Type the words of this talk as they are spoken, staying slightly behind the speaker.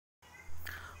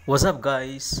What's up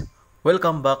guys?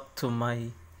 Welcome back to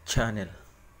my channel.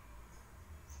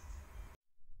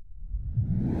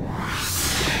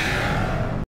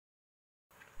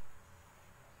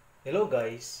 Hello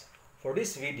guys. For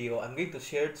this video, I'm going to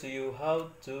share to you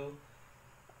how to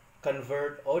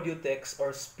convert audio text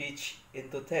or speech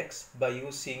into text by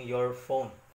using your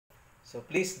phone. So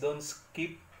please don't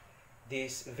skip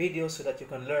this video so that you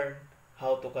can learn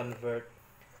how to convert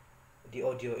the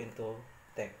audio into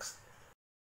text.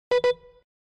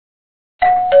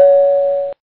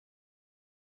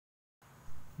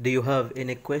 Do you have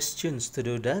any questions to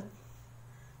do that?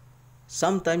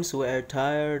 Sometimes we are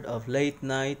tired of late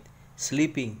night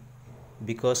sleeping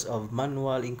because of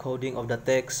manual encoding of the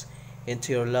text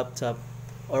into your laptop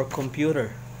or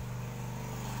computer.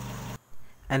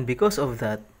 And because of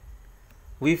that,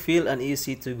 we feel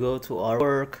uneasy to go to our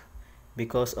work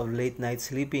because of late night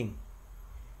sleeping,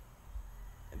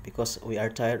 because we are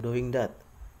tired doing that.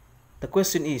 The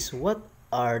question is, what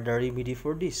are the remedy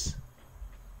for this?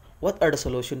 What are the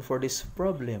solution for this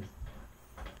problem?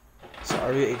 So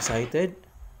are you excited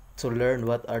to learn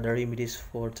what are the remedies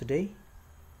for today?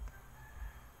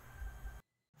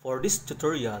 For this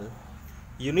tutorial,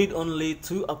 you need only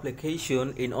two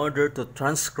applications in order to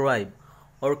transcribe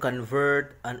or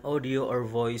convert an audio or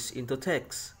voice into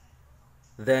text,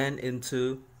 then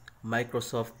into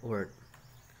Microsoft Word.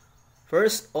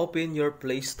 First, open your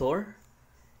Play Store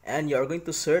and you are going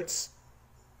to search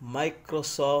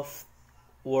Microsoft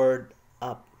Word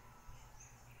app.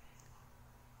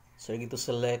 So you're going to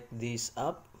select this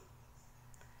app.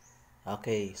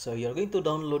 Okay, so you're going to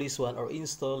download this one or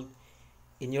install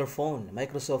in your phone.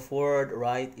 Microsoft Word,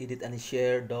 write, edit, and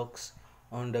share docs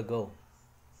on the go.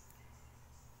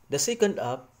 The second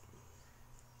app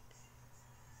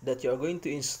that you are going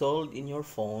to install in your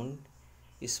phone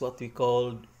is what we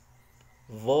call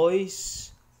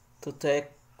Voice to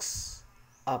Text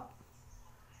app.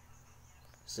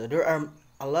 So there are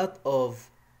a lot of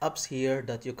apps here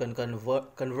that you can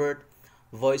convert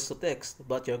voice to text,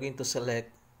 but you're going to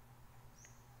select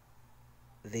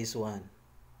this one.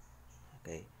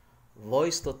 Okay,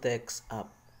 Voice to Text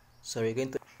app. So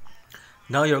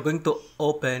now you're going to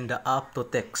open the app to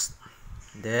text.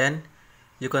 Then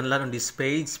you can land on this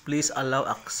page. Please allow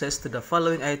access to the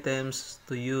following items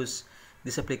to use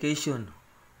this application.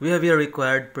 We have here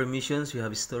required permissions. We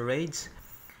have storage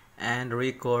and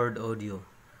record audio.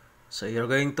 So you're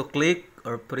going to click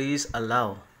or press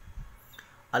allow.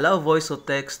 Allow voice to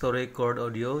text to record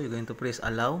audio. You're going to press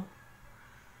allow.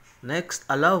 Next,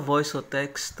 allow voice to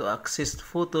text to access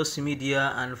photos,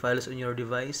 media, and files on your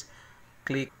device.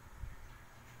 Click.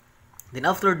 Then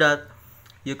after that,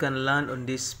 you can land on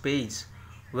this page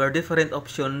where different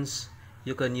options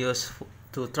you can use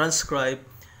to transcribe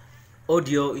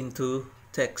audio into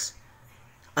text.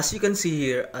 As you can see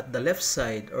here at the left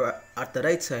side or at the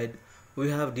right side, we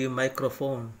have the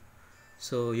microphone.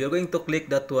 So you're going to click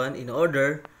that one in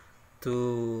order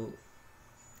to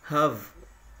have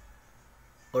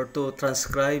or to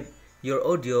transcribe your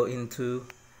audio into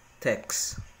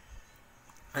text.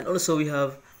 And also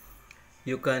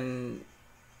you can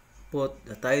put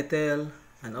the title,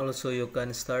 and also you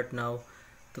can start now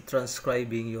to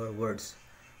transcribing your words.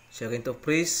 So you're going to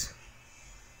press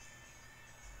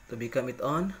to become it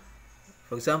on.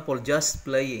 For example, just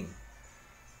playing,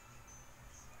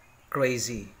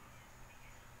 crazy.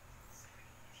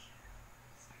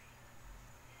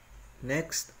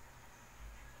 Next,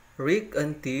 Rick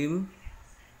and Tim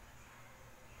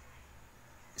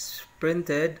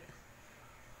sprinted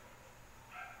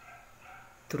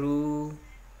through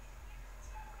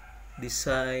the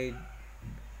side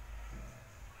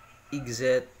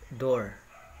exit door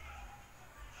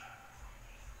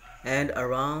and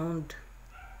around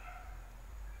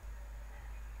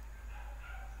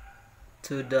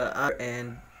to the other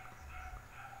end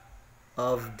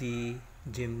of the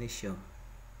gymnasium.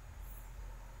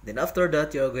 Then after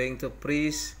that, you are going to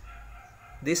press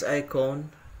this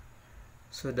icon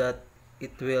so that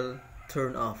it will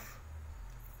turn off.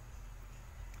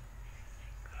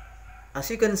 As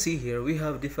you can see here, we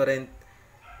have different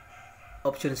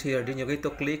options here. Then you're going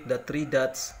to click the three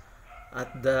dots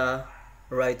at the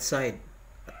right side,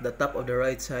 at the top of the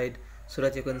right side, so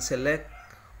that you can select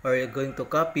or you're going to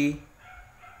copy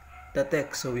the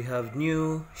text. So we have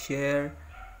new, share,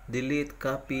 delete,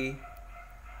 copy,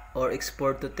 or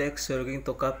export to text. So you're going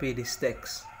to copy this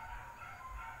text.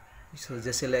 So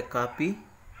just select copy.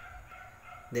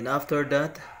 Then after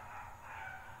that,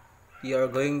 you are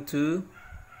going to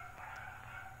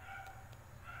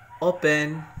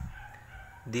open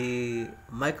the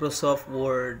Microsoft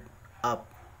Word app.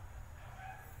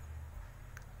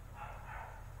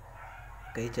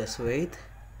 Okay, just wait.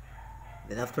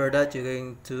 Then after that, you're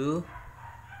going to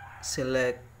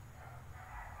select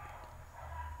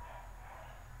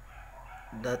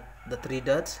the three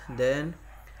dots, then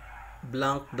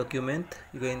blank document,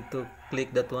 you're going to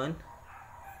click that one.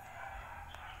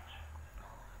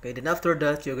 Okay, then after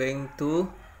that, you're going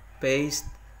to paste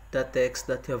the text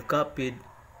that you have copied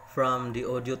from the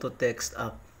audio to text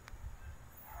app.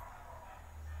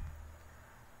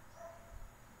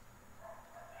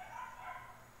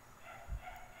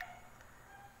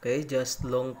 Okay, just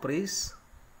long press.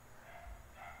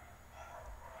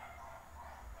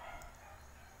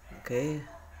 Okay,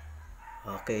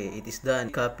 it is done,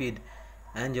 copied,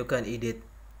 and you can edit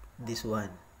this one.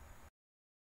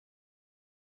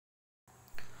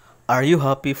 Are you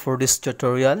happy for this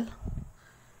tutorial?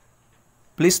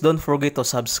 Please don't forget to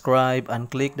subscribe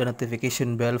and click the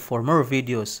notification bell for more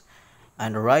videos,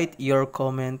 and write your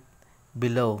comment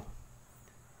below.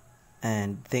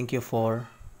 And thank you for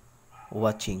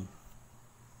watching.